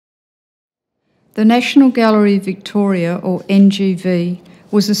The National Gallery of Victoria, or NGV,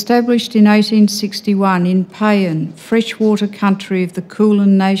 was established in 1861 in Payan, freshwater country of the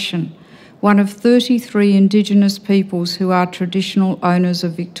Kulin Nation, one of 33 Indigenous peoples who are traditional owners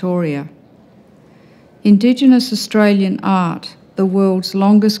of Victoria. Indigenous Australian art, the world's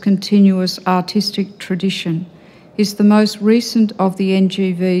longest continuous artistic tradition, is the most recent of the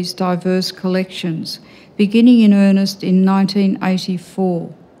NGV's diverse collections, beginning in earnest in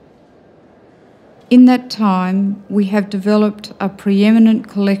 1984. In that time, we have developed a preeminent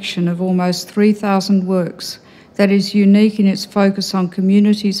collection of almost 3,000 works that is unique in its focus on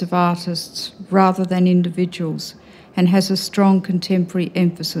communities of artists rather than individuals, and has a strong contemporary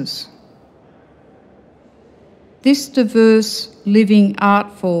emphasis. This diverse living art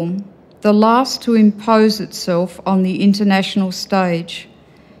form, the last to impose itself on the international stage,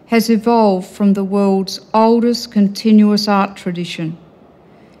 has evolved from the world's oldest continuous art tradition.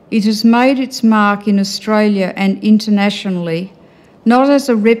 It has made its mark in Australia and internationally, not as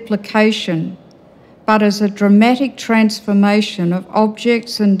a replication, but as a dramatic transformation of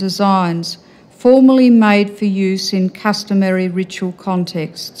objects and designs formerly made for use in customary ritual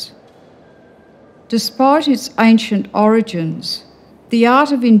contexts. Despite its ancient origins, the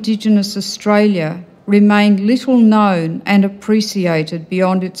art of Indigenous Australia remained little known and appreciated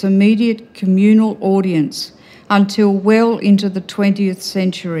beyond its immediate communal audience until well into the 20th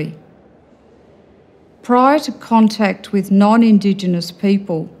century. Prior to contact with non-Indigenous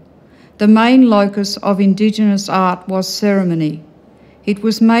people, the main locus of Indigenous art was ceremony. It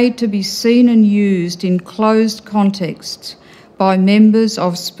was made to be seen and used in closed contexts by members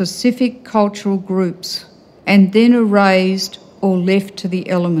of specific cultural groups, and then erased or left to the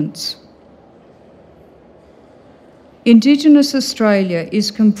elements. Indigenous Australia is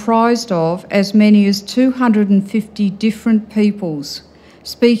comprised of as many as 250 different peoples,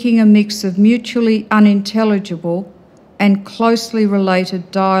 speaking a mix of mutually unintelligible and closely related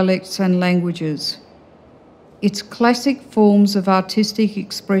dialects and languages. Its classic forms of artistic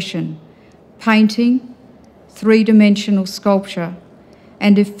expression, painting, three-dimensional sculpture,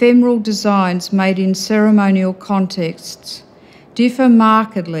 and ephemeral designs made in ceremonial contexts, differ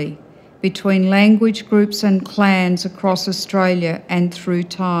markedly between language groups and clans across Australia and through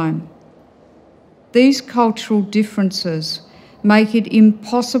time. These cultural differences make it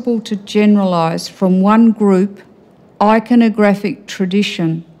impossible to generalise from one group, iconographic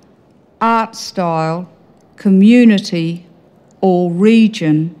tradition, art style, community, or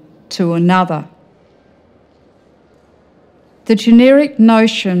region to another. The generic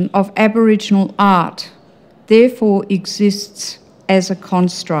notion of Aboriginal art therefore exists as a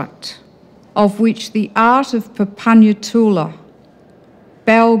construct, of which the art of Papunyatula,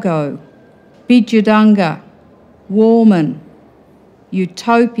 Balgo, Bidjadunga, Warman,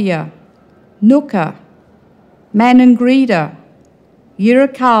 Utopia, Nooka, Manangrida,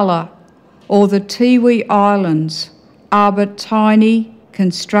 Yirrkala, or the Tiwi Islands are but tiny,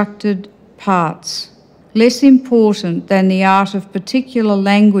 constructed parts, less important than the art of particular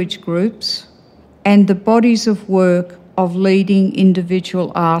language groups and the bodies of work of leading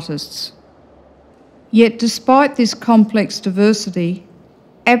individual artists. Yet despite this complex diversity,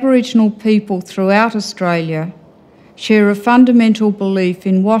 Aboriginal people throughout Australia share a fundamental belief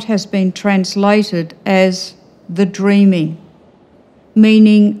in what has been translated as the dreaming,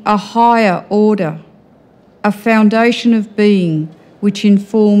 meaning a higher order, a foundation of being which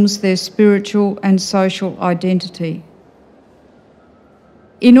informs their spiritual and social identity.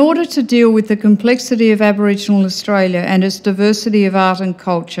 In order to deal with the complexity of Aboriginal Australia and its diversity of art and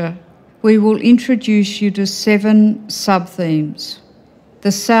culture, we will introduce you to 7 sub-themes.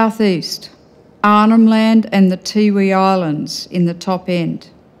 The Southeast, Arnhem Land and the Tiwi Islands in the top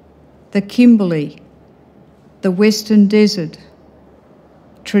end. The Kimberley, the Western Desert,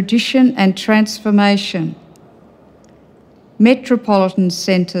 Tradition and Transformation, Metropolitan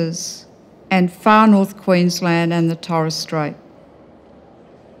Centres, and Far North Queensland and the Torres Strait.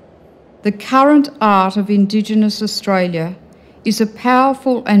 The current art of Indigenous Australia is a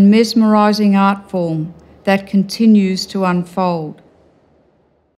powerful and mesmerising art form that continues to unfold.